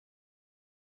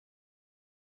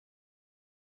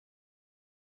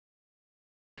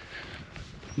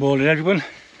Morning everyone,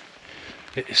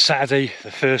 it is Saturday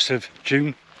the 1st of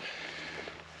June.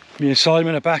 Me and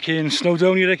Simon are back in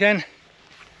Snowdonia again.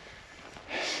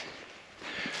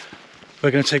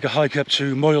 We're going to take a hike up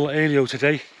to Moel Eilio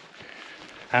today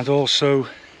and also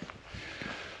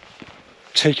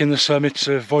taking the summits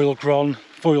of Foel Gron,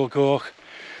 Foel Gork.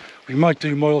 We might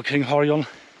do Moel King Horion,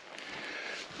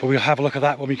 but we'll have a look at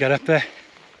that when we get up there.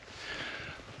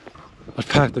 I've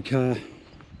parked the car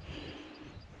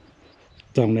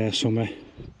down there somewhere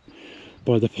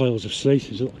by the piles of slate.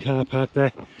 There's a little car park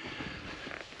there.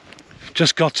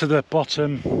 Just got to the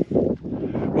bottom,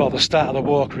 well, the start of the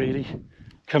walk really.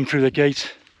 Come through the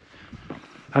gate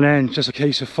and then just a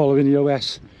case of following the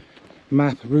OS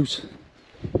map route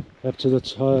up to the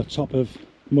top of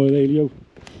Moel Eilio.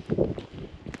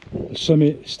 The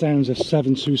summit stands at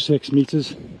 726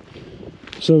 meters,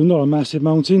 so not a massive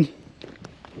mountain.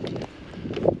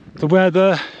 The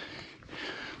weather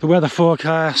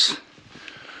forecast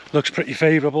looks pretty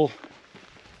favourable.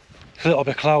 It's a little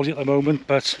bit cloudy at the moment,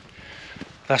 but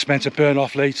that's meant to burn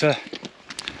off later.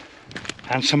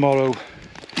 And tomorrow,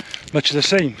 much of the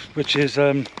same, which is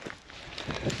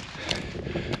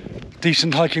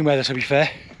decent hiking weather, to be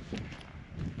fair.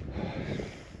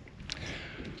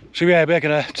 So yeah, we're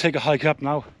going to take a hike up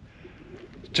now,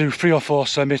 do 3 or 4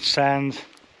 summits, and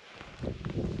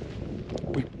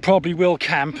we probably will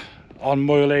camp on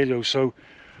Moel Eilio. So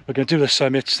we're going to do the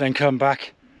summits, then come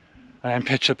back and then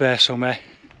pitch up there somewhere.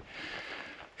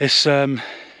 It's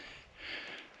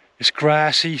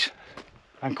grassy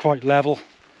and quite level,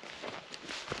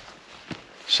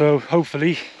 so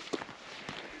hopefully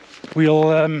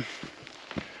we'll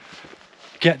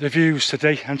get the views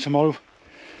today and tomorrow.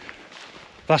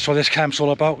 That's what this camp's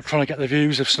all about, trying to get the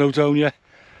views of Snowdonia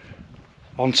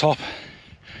on top,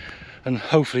 and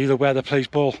hopefully the weather plays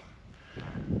ball.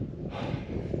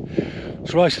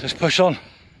 So right, let's push on.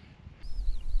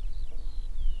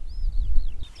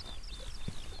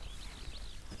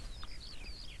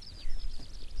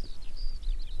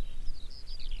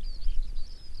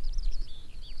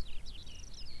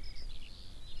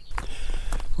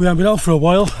 We haven't been out for a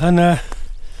while, and I'm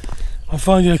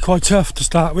finding it quite tough to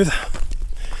start with.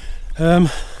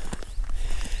 I've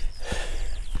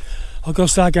got to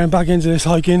start getting back into this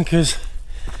hiking because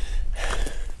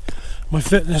my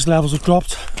fitness levels have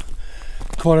dropped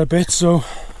quite a bit, so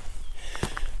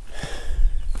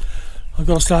I've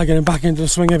got to start getting back into the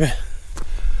swing of it,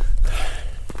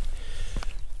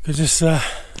 because it's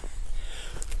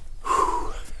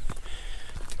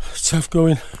tough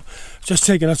going. Just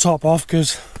taking the top off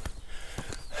because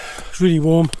it's really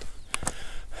warm.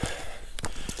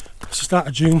 It's the start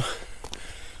of June,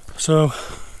 so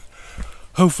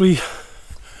hopefully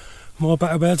more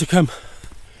better weather to come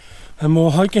and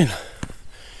more hiking.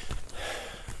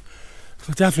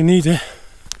 I definitely need it.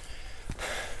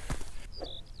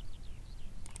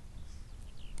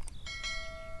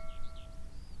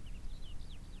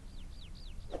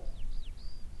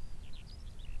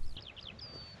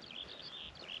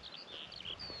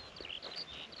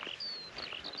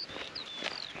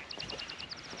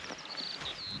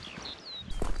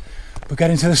 We're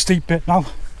getting to the steep bit now.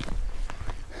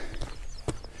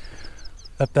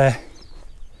 Up there.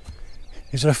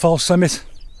 Is it a false summit?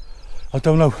 I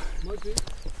don't know.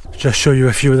 Just show you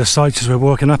a few of the sites as we're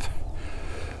walking up.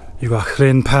 You've got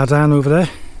Llyn Padan over there.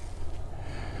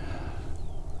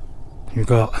 You've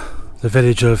got the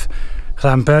village of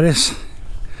Llanberis.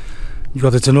 You've got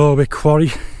the Dinorwic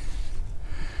quarry.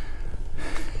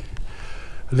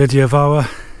 Lydia Fawr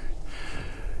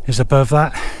is above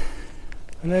that.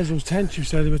 And there's those tents. You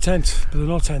said they were tents, but they're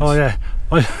not tents. Oh yeah,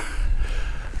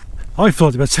 I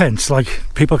thought they were tents, like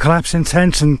people collapsing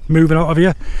tents and moving out of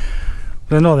here.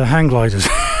 They're not, they're hang gliders.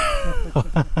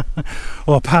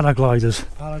 Or paragliders.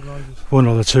 Paragliders. One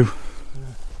or the two. Yeah.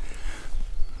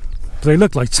 But they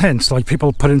look like tents, like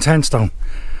people putting tents down.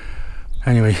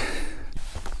 Anyway.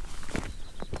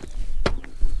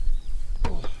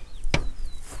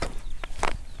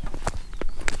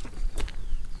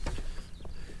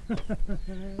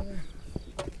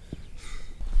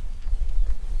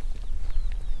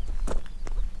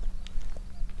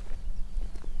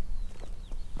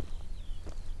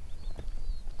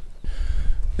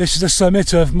 This is the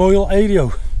summit of Moel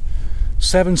Eiio,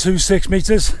 726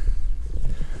 meters.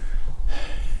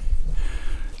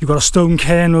 You've got a stone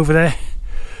cairn over there,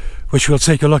 which we'll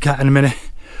take a look at in a minute.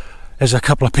 There's a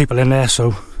couple of people in there,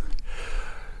 so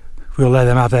we'll let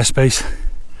them have their space.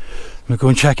 We'll go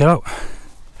and check it out.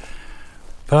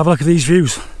 But have a look at these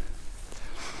views.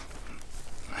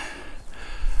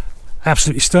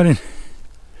 Absolutely stunning.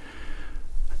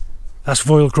 That's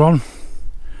Foel Gron,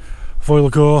 Foil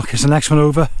Gork is the next one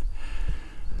over.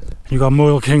 You've got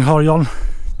Moel Eiio.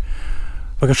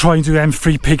 We're going to try and do them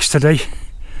 3 peaks today.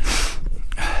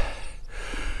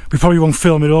 We probably won't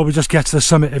film it all, we'll just get to the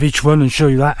summit of each one and show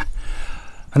you that.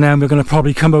 And then we're going to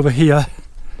probably come over here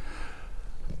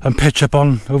and pitch up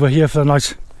on over here for the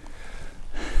night.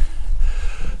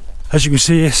 As you can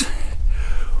see, it's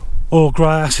all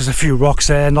grass, there's a few rocks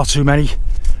there, not too many.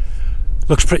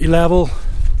 Looks pretty level,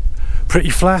 pretty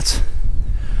flat.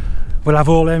 We'll have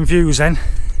all them views then,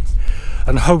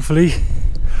 and hopefully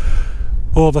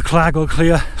all the clag will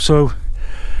clear. So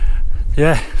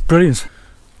yeah, brilliant.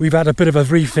 We've had a bit of a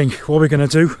rethink what we're going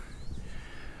to do.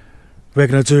 We're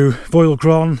going to do Foil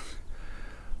Gron,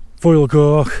 Foil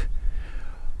Gork.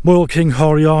 Moel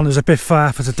Eiio is a bit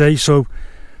far for today, so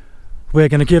we're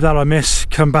going to give that a miss,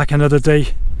 come back another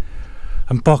day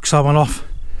and box that one off.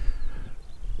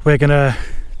 We're going to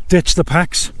ditch the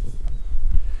packs.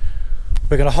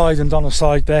 We're going to hide them down the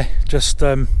side there, just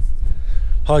hide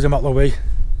them out the way,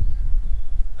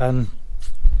 and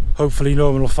hopefully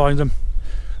no one will find them.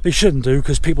 They shouldn't do,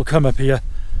 because people come up here,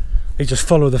 they just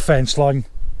follow the fence line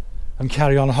and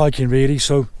carry on hiking really.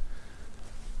 So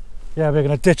yeah, we're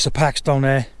going to ditch the packs down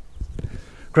there,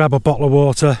 grab a bottle of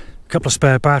water, a couple of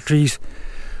spare batteries.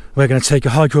 We're going to take a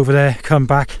hike over there, come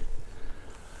back,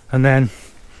 and then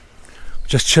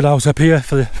just chill out up here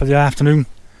for the afternoon,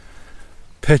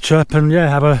 pitch up, and yeah,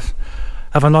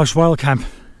 have a nice wild camp.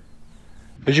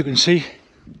 As you can see,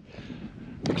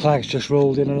 the clag's just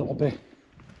rolled in a little bit.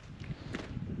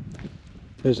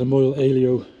 There's a Moel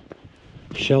Eilio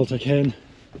shelter ken.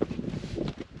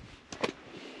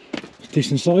 It's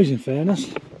decent size in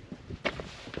fairness.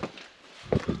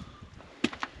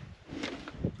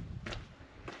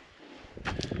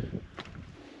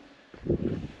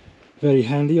 Very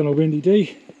handy on a windy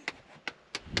day.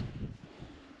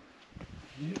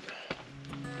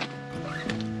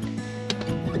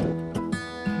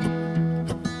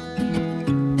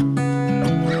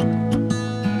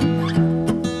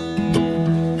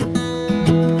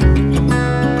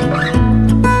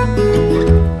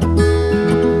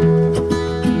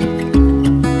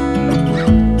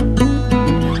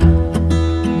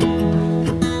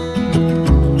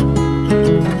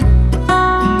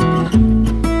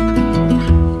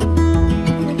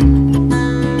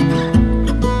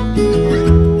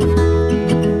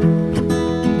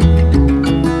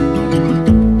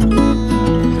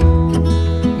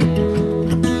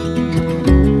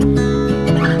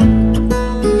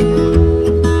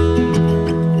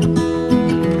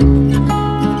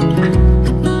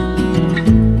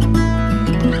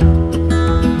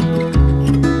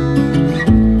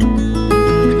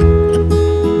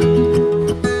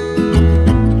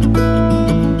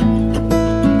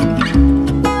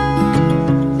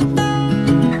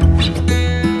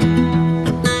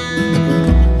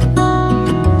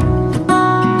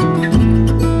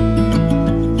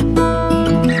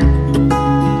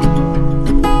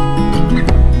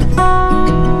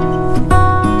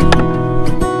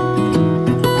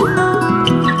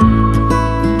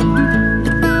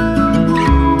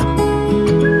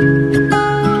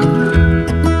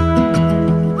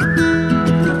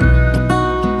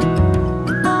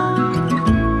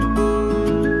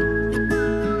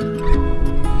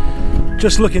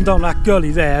 Just looking down that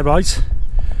gully there, right,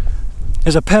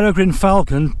 there's a peregrine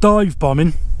falcon dive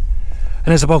bombing, and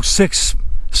there's about six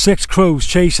crows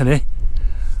chasing it.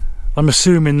 I'm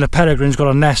assuming the peregrine's got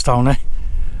a nest down there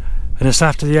and it's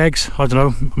after the eggs. I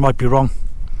don't know, might be wrong,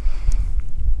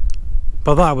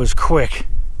 but that was quick.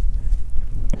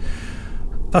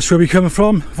 That's where we're coming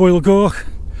from, Foil Gork.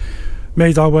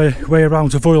 Made our way around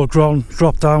to Foil Gron,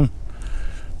 drop down,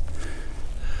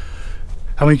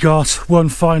 and we got one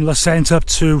final ascent up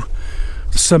to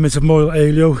the summit of Moel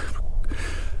Eilio.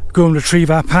 Go and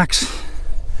retrieve our packs,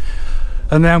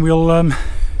 and then we'll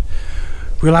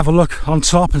have a look on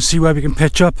top and see where we can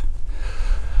pitch up,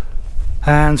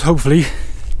 and hopefully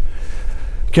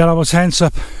get our tents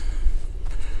up.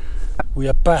 We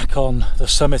are back on the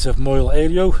summit of Moel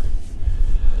Eilio.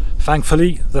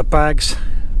 Thankfully the bags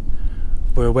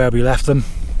were where we left them,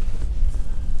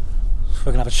 so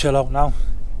we're gonna have a chill out now.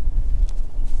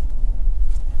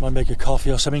 Might make a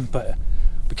coffee or something, but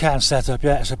we can't set up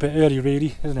yet. It's a bit early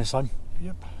really, isn't it, Simon?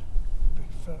 Yep.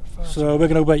 Bit So we're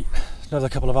going to wait another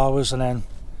couple of hours and then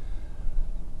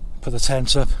put the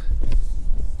tents up.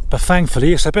 But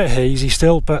thankfully it's a bit hazy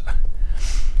still, but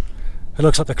it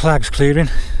looks like the clag's clearing,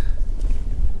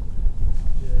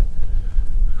 yeah,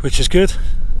 which is good.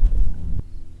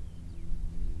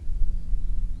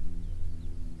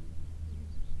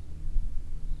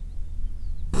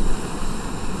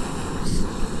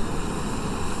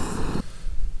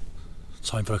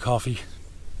 Time for a coffee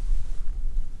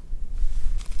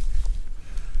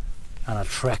and a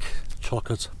Trek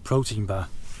chocolate protein bar.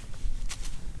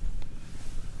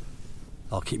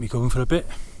 That'll keep me going for a bit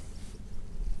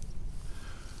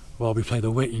while we play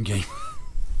the waiting game.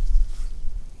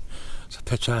 So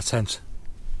pitch our tent.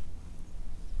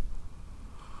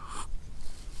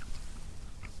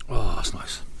 Oh, that's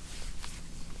nice.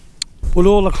 Well,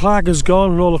 all the clag is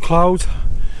gone and all the cloud.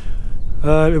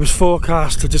 It was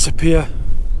forecast to disappear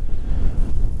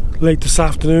late this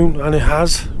afternoon, and it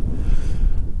has.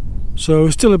 So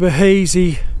it's still a bit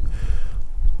hazy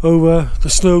over the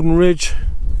Snowdon Ridge.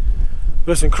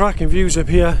 There's some cracking views up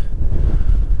here.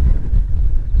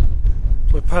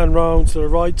 So I pan round to the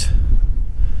right.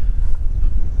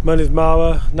 Mynydd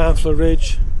Mawr, Nantlle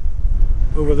Ridge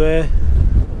over there.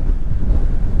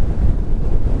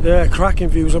 Yeah, cracking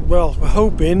views up. Well, we're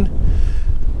hoping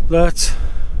that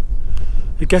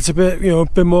it gets a bit, a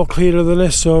bit more clearer than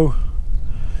this, so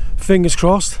fingers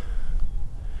crossed.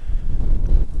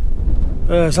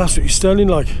 It's absolutely stunning,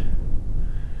 like.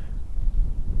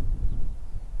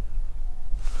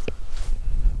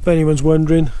 If anyone's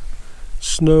wondering,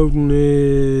 Snowdon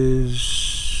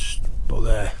is about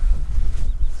there.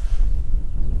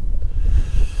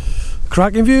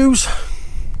 Cracking views.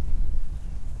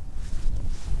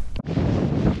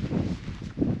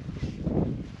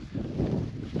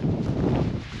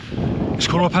 It's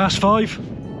 5:15.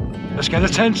 Let's get the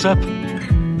tents up.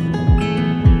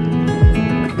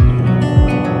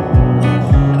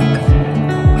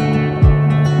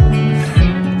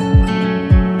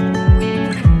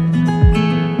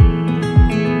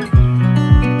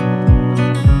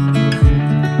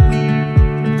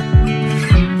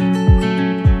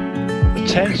 The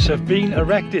tents have been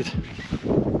erected.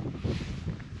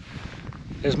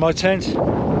 There's my tent.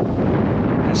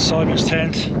 There's Simon's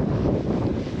tent.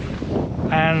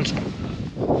 And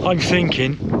I'm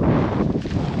thinking,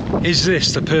 is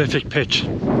this the perfect pitch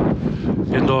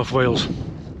in North Wales?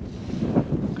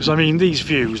 Because I mean, these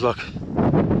views, look,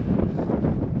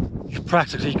 you've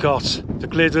practically got the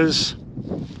Glidders,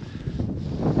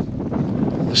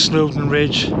 the Snowdon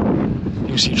Ridge, you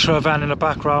can see Trevan in the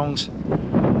background,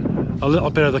 a little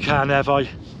bit of the Carneddau,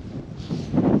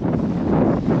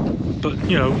 but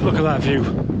look at that view.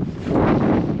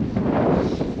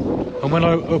 And when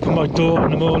I open my door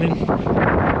in the morning,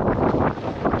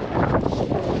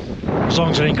 as long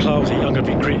as it ain't cloudy, I'm going to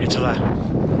be greeted to that.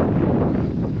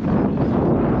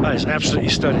 That is absolutely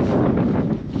stunning.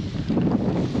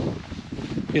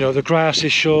 The grass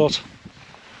is short,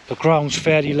 the ground's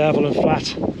fairly level and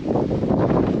flat.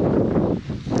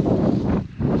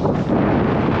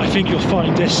 I think you'll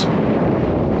find this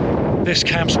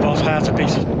camp spot hard to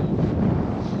beat.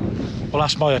 Well,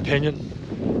 that's my opinion.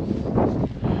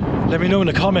 Let me know in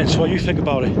the comments what you think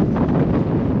about it,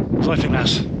 because I think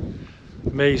that's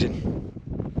amazing.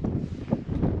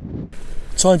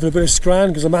 Time for a bit of scran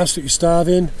because I'm absolutely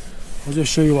starving. I'll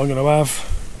just show you what I'm going to have.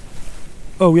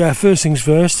 Oh yeah, first things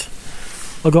first,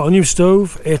 I got a new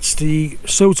stove. It's the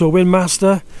Soto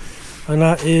Windmaster, and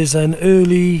that is an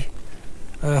early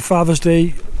Father's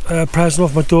Day present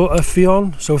off my daughter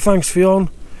Fionn. So thanks, Fionn.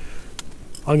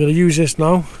 I'm going to use this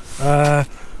now.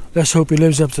 Let's hope he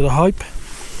lives up to the hype.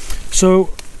 So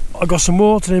I got some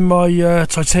water in my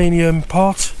titanium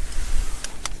pot.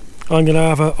 I'm going to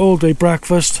have an all day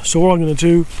breakfast, so what I'm going to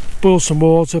do, boil some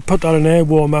water, put that in there,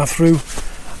 warm that through,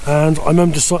 and I'm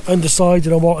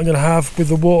undecided on what I'm going to have with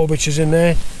the water which is in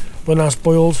there. When that's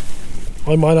boiled,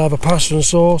 I might have a pasta and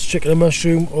sauce, chicken and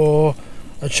mushroom, or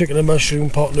a chicken and mushroom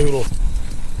pot noodle.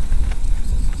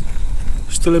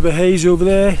 Still a bit hazy over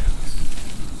there.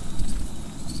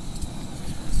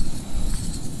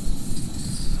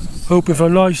 Hoping for a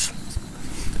nice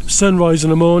sunrise in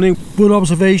the morning. One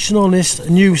observation on this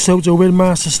new Soto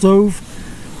Windmaster stove,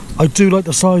 I do like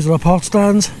the size of the pot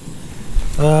stand.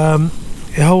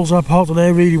 It holds that pot in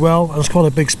there really well, and it's quite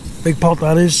a big pot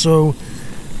that is, so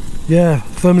yeah,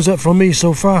 thumbs up from me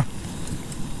so far.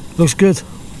 Looks good.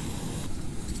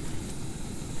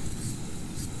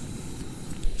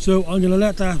 So I'm going to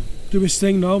let that do its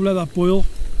thing now, let that boil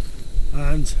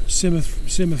and simmer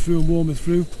through and warm it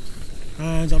through,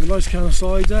 and have a nice can of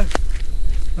cider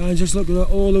and just look at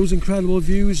all those incredible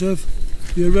views of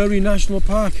the Eryri National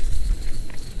Park.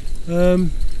 At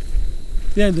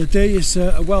the end of the day, it's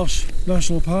a Welsh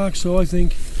National Park, so I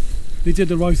think they did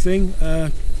the right thing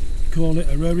calling it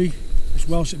Eryri. It's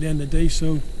Welsh at the end of the day,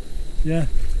 so yeah,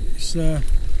 it's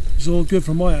all good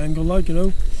from my angle, like,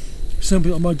 some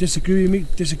people might disagree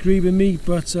with me,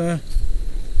 but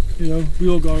we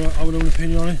all got our own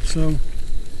opinion on it, so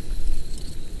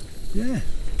yeah,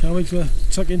 can't wait to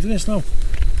tuck into this now.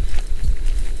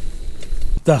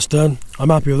 that's done. I'm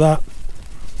happy with that.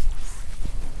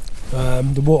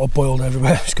 The water boiled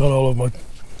everywhere. It's gone all over my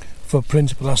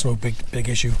footprint, but that's no big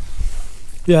issue.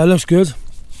 Yeah, it looks good.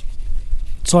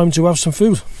 Time to have some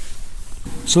food.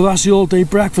 So that's the all-day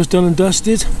breakfast done and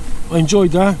dusted. I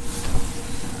enjoyed that.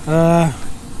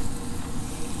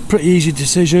 Pretty easy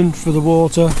decision for the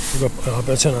water. I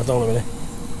better turn that down a minute,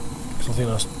 because I think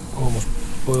that's almost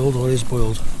boiled, or it is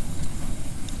boiled.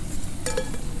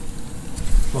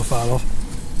 Not far off.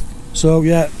 So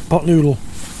yeah, pot noodle.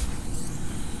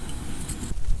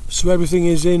 So everything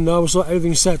is in now. So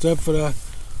everything's set up for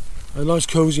a nice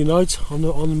cosy night on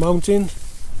the mountain.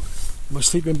 My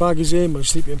sleeping bag is in. My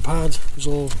sleeping pad is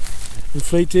all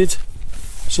inflated.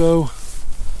 So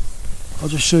I'll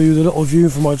just show you the little view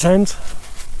from my tent.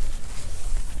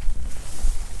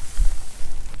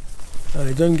 And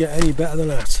it doesn't get any better than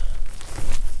that.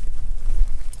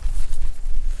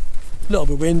 A little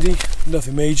bit windy,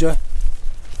 nothing major.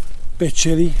 Bit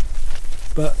chilly,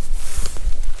 but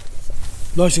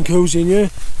nice and cosy in here.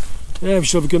 Yeah, we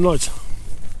should have a good night.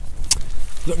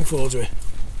 Looking forward to it.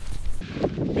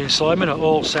 Me and Simon are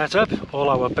all set up. All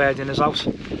our bedding is out.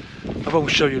 I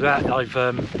won't show you that. I've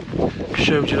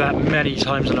showed you that many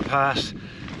times in the past.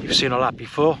 You've seen all that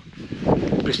before.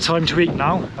 But it's time to eat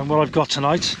now. And what I've got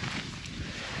tonight,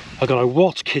 I've got a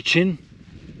Watt kitchen,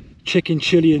 chicken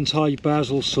chilli and Thai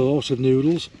basil sauce with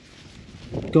noodles.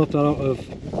 Got that out of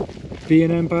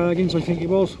B&M Bargains, I think it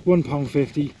was,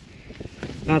 £1.50.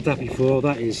 Had that before.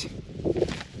 That is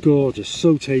gorgeous,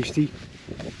 so tasty.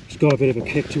 It's got a bit of a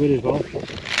kick to it as well.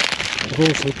 I've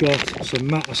also got some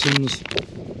Mattison's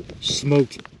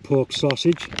smoked pork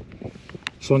sausage,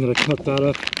 so I'm going to cut that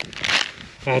up,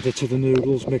 add it to the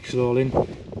noodles, mix it all in.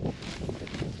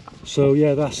 So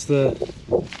yeah, that's the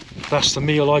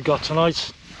meal I got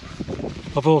tonight.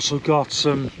 I've also got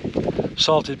some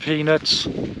salted peanuts,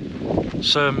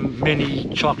 some mini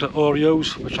chocolate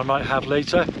Oreos, which I might have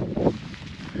later.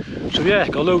 So yeah,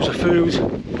 got loads of food,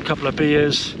 a couple of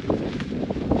beers,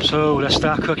 so let's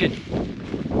start cooking.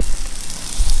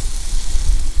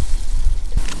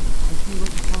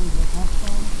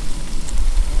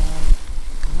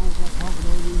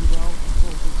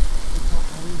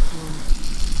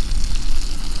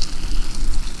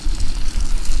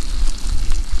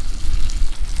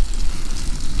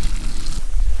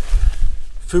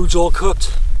 Food's all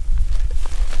cooked.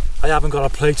 I haven't got a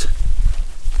plate,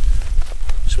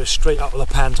 so we're straight out of the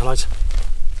pan tonight.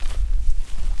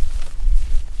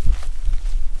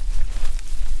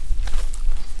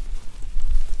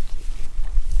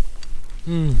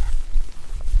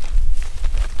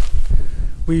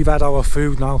 We've had our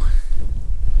food now.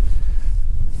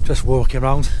 Just walking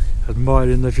around,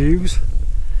 admiring the views,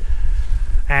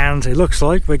 and it looks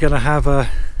like we're going to have a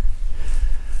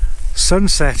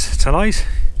sunset tonight.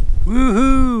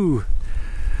 Woohoo!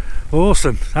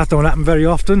 Awesome. That don't happen very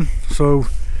often, so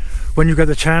when you get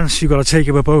the chance, you've got to take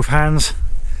it with both hands.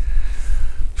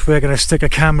 So we're going to stick a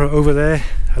camera over there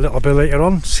a little bit later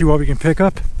on, see what we can pick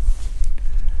up.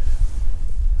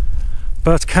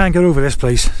 But can't get over this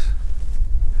place.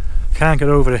 Can't get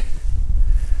over it.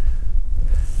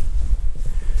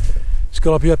 It's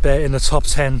got to be up there in the top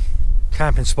 10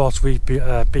 camping spots we've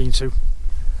been to,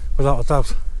 without a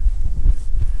doubt.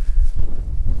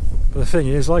 But the thing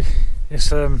is, like, it's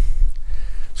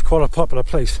quite a popular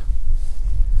place.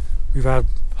 We've had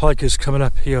hikers coming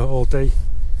up here all day.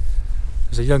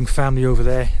 There's a young family over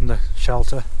there in the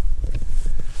shelter.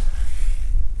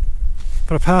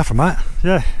 But apart from that,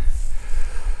 yeah,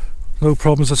 no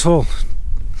problems at all.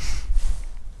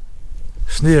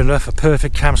 It's near enough a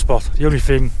perfect camp spot. The only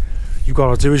thing you've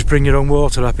got to do is bring your own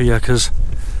water up here, because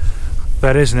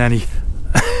there isn't any.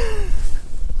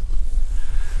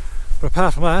 But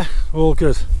apart from that, all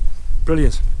good.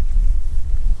 Brilliant.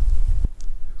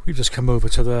 We've just come over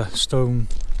to the stone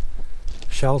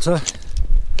shelter.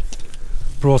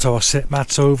 Brought our sit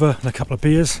mats over and a couple of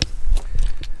beers,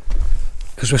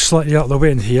 because we're slightly out of the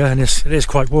wind here and it is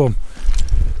quite warm.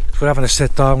 So we're having a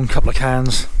sit down, a couple of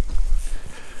cans,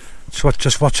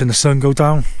 just watching the sun go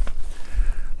down.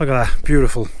 Look at that,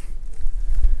 beautiful.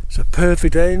 It's a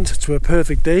perfect end to a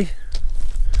perfect day.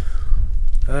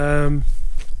 The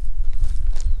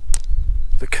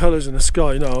colours in the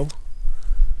sky now,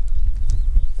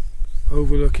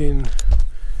 overlooking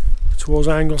towards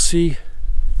Anglesey.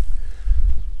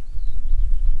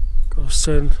 Got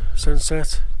a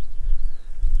sunset.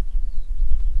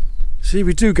 See,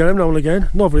 we do get them now and again,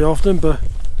 not very often, but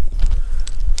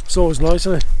it's always nice,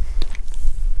 isn't it?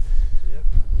 Yep.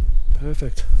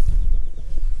 Perfect.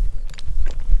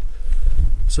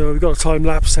 So we've got a time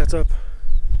lapse set up.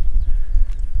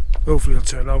 Hopefully it'll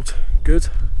turn out good.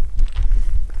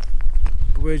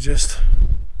 we're just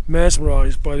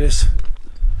mesmerised by this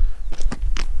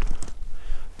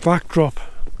backdrop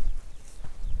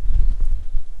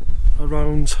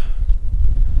around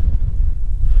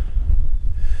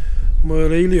Moel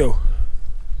Eilio.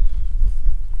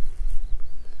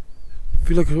 If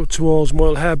you look up towards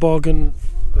Moel Eiio and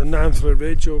the Beautiful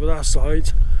Ridge over that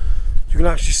side, you can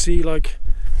actually see like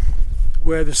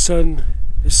where the sun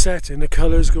is setting, the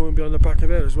colours going behind the back of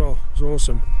it as well. It's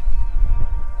awesome.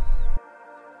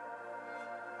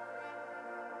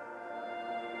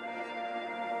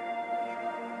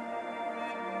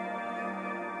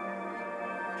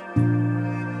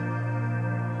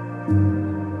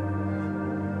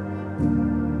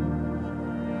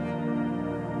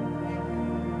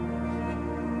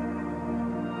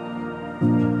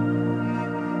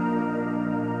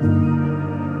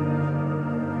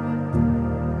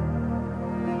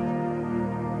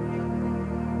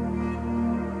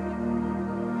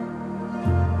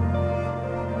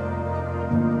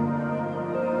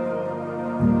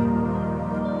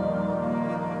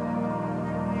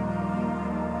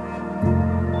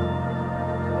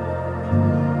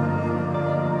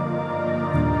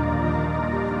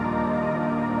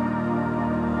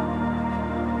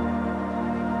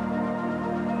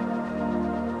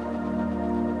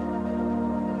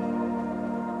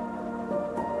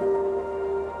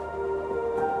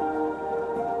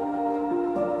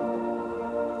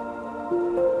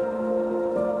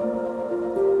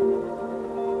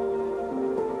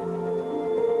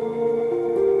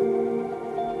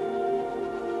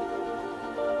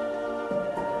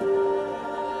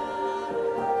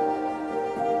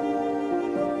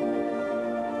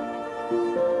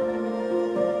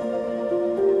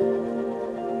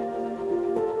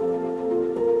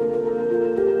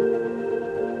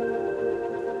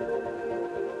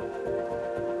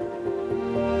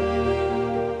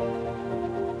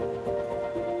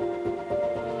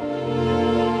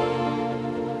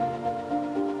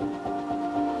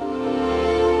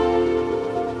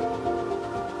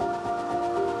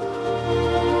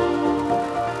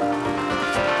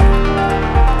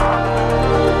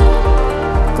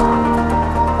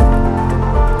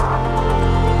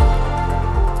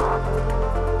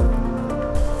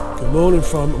 Morning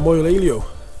from Moel Eilio.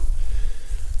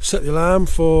 Set the alarm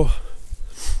for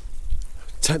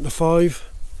 10 to 5.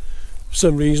 For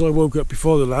some reason I woke up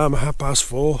before the alarm at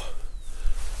 4:30.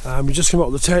 We just come out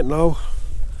of the tent now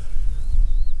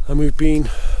and we've been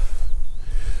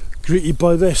greeted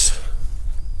by this.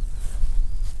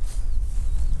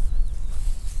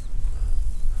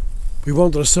 We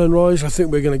wanted a sunrise. I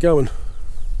think we're going to go in.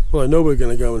 Well, I know we're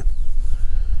going to go in.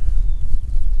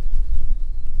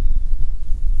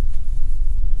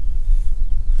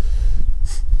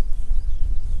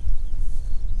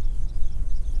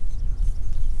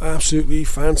 Absolutely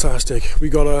fantastic. We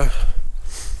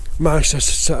managed to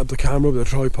set up the camera with a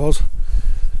tripod,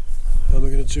 and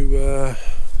we're going to do a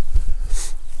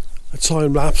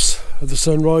time lapse of the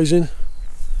sun rising.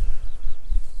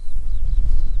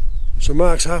 So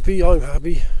Mark's happy, I'm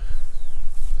happy.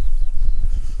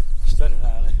 Stunning,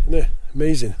 isn't it?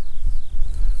 Amazing.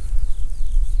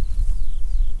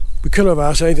 We couldn't have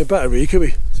asked anything better, really, could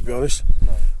we? To be honest,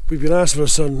 no. We've been asked for a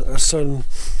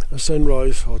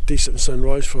sunrise, or decent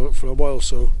sunrise, for a while,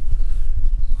 so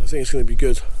I think it's going to be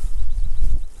good.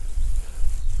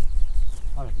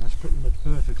 I reckon that's pretty much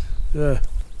perfect. Yeah.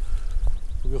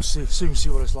 We'll soon see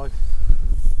what it's like.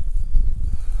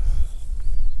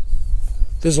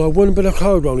 There's like one bit of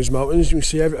cloud around these mountains. You can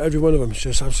see every one of them. It's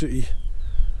just absolutely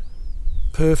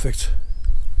perfect.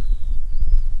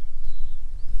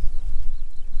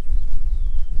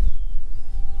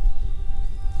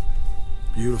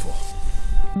 Beautiful.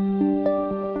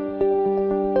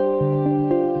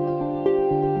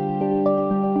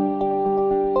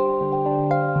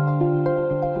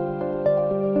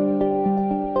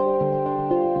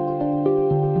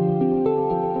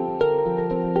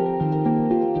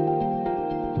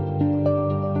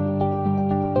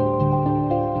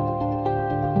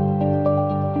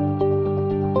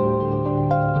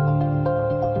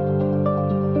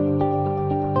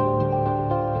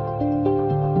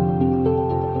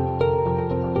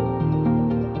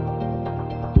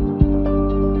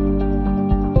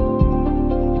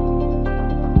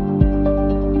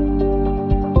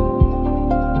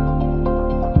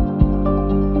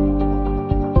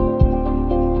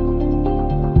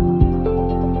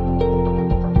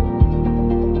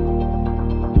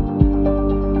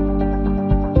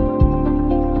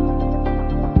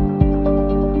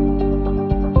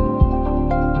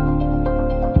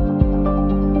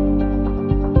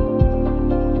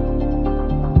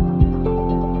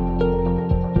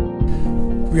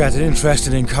 We had an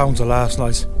interesting encounter last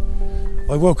night.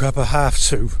 I woke up at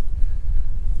 2:30,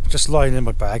 just lying in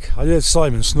my bag. I heard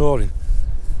Simon snoring.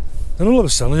 Then all of a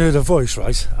sudden I heard a voice,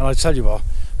 right? And I tell you what,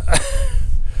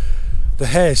 the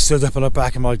hair stood up on the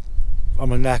back of on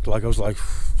my neck, like I was like,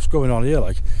 what's going on here,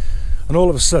 like? And all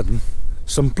of a sudden,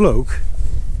 some bloke,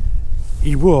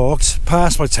 he walked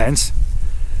past my tent,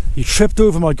 he tripped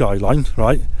over my guy line,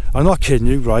 right? I'm not kidding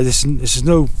you, right? This is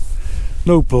no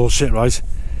bullshit, right?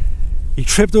 He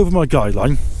tripped over my guy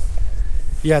line.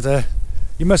 He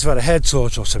must have had a head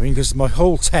torch or something, because my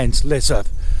whole tent lit up.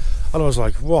 And I was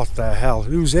like, what the hell?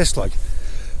 Who's this, like?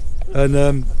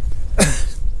 And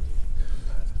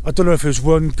I don't know if it was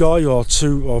one guy or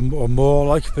two or more,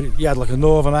 like, but he had like a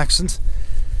northern accent.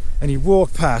 And he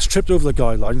walked past, tripped over the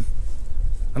guy line,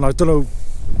 and I don't know,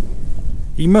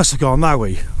 he must have gone that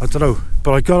way, I don't know.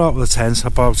 But I got out of the tent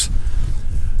about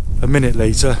a minute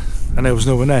later, and there was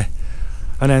no one there.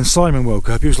 And then Simon woke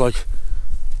up, he was like,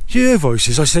 you hear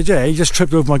voices? I said, yeah, he just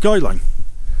tripped over my guy line.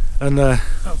 And that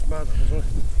was mad, wasn't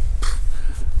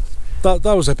it?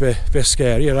 That was a bit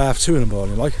scary at 2:30 in the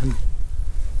morning, like. And,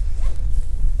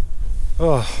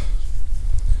 oh,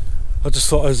 I just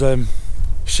thought I'd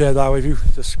share that with you.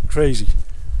 Just crazy.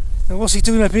 And what's he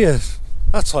doing up here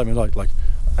that time of night, like?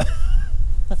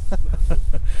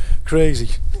 Crazy.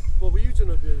 What were you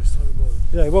doing up here this time of morning?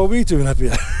 Yeah, what were we doing up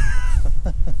here?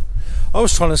 I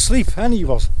was trying to sleep, and he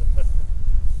was.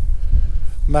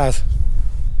 Mad.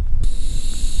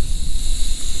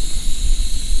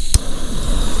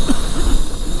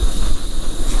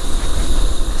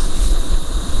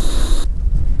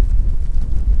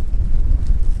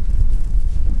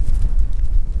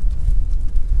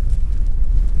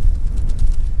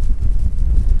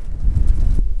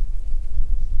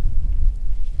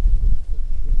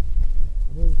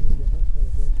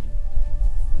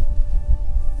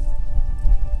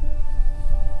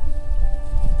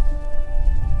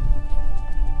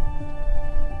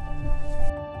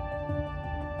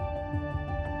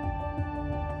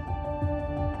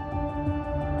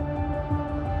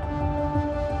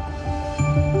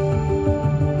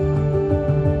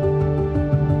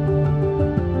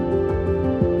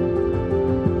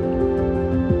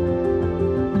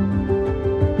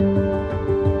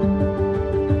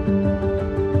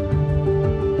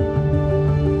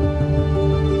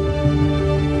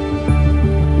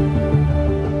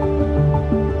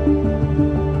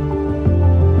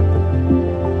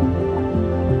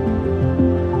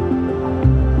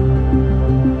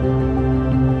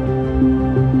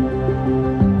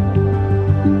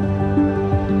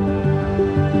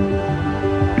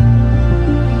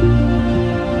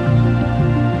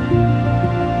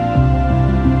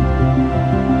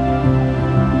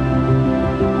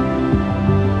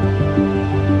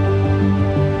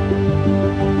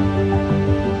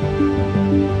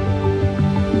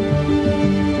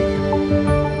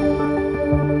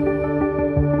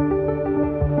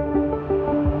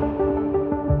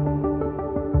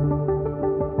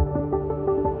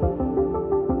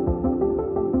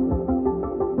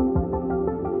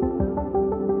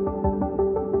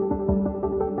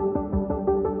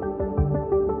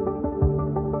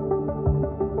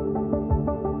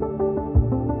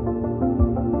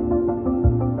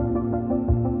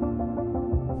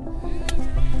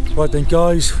 Right then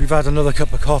guys, we've had another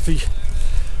cup of coffee.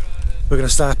 We're going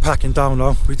to start packing down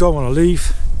now. We don't want to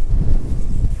leave.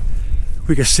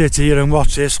 We can sit here and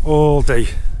watch this all day,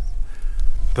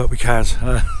 but we can't.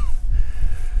 We've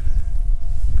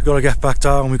got to get back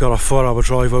down. We've got a 4-hour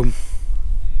drive home.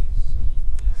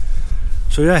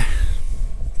 So yeah,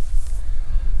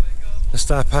 let's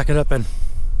start packing up then.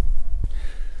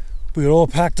 We're all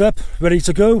packed up, ready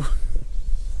to go.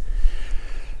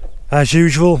 As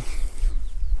usual,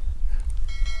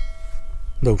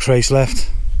 no trace left.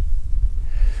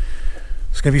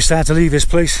 It's going to be sad to leave this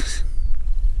place,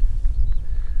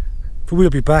 but we'll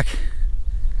be back.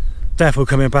 Definitely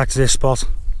coming back to this spot.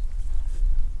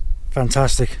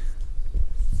 Fantastic.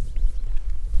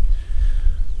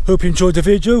 Hope you enjoyed the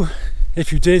video.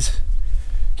 If you did,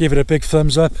 give it a big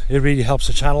thumbs up. It really helps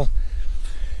the channel.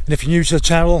 And if you're new to the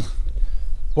channel,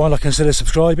 why not consider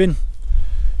subscribing?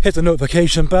 Hit the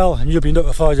notification bell and you'll be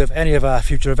notified of any of our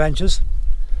future adventures.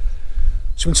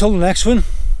 So until the next one,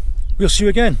 we'll see you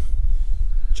again.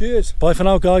 Cheers. Bye for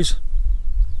now, guys.